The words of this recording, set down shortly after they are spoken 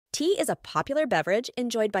Tea is a popular beverage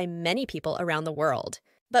enjoyed by many people around the world.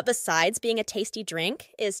 But besides being a tasty drink,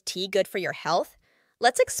 is tea good for your health?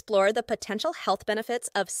 Let's explore the potential health benefits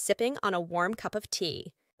of sipping on a warm cup of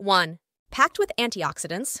tea. 1. Packed with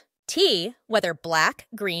antioxidants. Tea, whether black,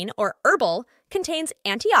 green, or herbal, contains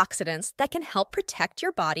antioxidants that can help protect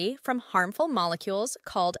your body from harmful molecules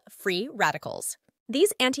called free radicals.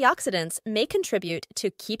 These antioxidants may contribute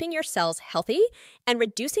to keeping your cells healthy and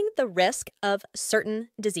reducing the risk of certain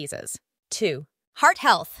diseases. 2. Heart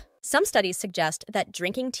health. Some studies suggest that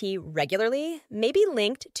drinking tea regularly may be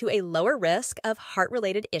linked to a lower risk of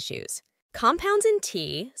heart-related issues. Compounds in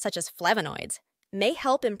tea, such as flavonoids, may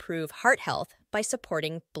help improve heart health by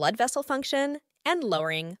supporting blood vessel function and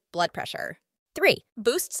lowering blood pressure. 3.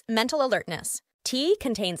 Boosts mental alertness. Tea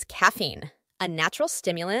contains caffeine, a natural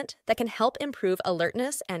stimulant that can help improve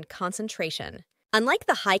alertness and concentration. Unlike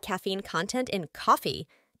the high caffeine content in coffee,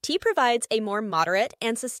 tea provides a more moderate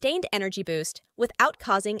and sustained energy boost without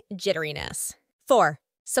causing jitteriness. 4.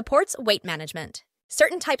 Supports weight management.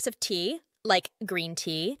 Certain types of tea, like green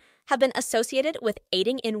tea, have been associated with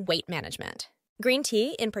aiding in weight management. Green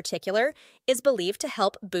tea, in particular, is believed to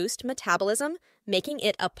help boost metabolism, making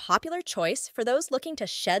it a popular choice for those looking to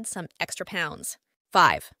shed some extra pounds.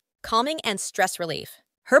 5. Calming and stress relief.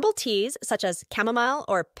 Herbal teas, such as chamomile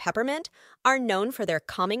or peppermint, are known for their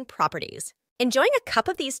calming properties. Enjoying a cup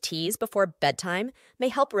of these teas before bedtime may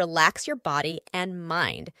help relax your body and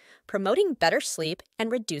mind, promoting better sleep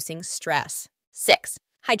and reducing stress. 6.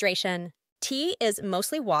 Hydration. Tea is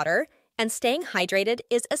mostly water, and staying hydrated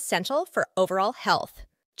is essential for overall health.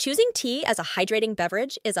 Choosing tea as a hydrating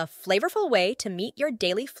beverage is a flavorful way to meet your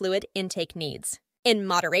daily fluid intake needs. In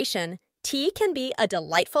moderation, tea can be a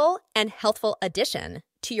delightful and healthful addition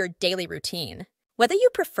to your daily routine. Whether you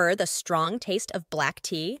prefer the strong taste of black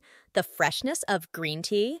tea, the freshness of green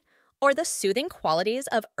tea, or the soothing qualities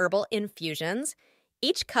of herbal infusions,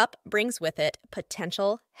 each cup brings with it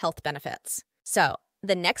potential health benefits. So,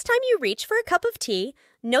 the next time you reach for a cup of tea,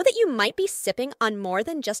 know that you might be sipping on more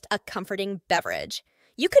than just a comforting beverage.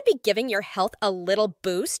 You could be giving your health a little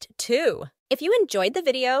boost, too. If you enjoyed the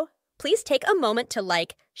video, please take a moment to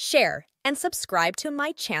like, share, and subscribe to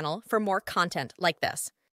my channel for more content like this.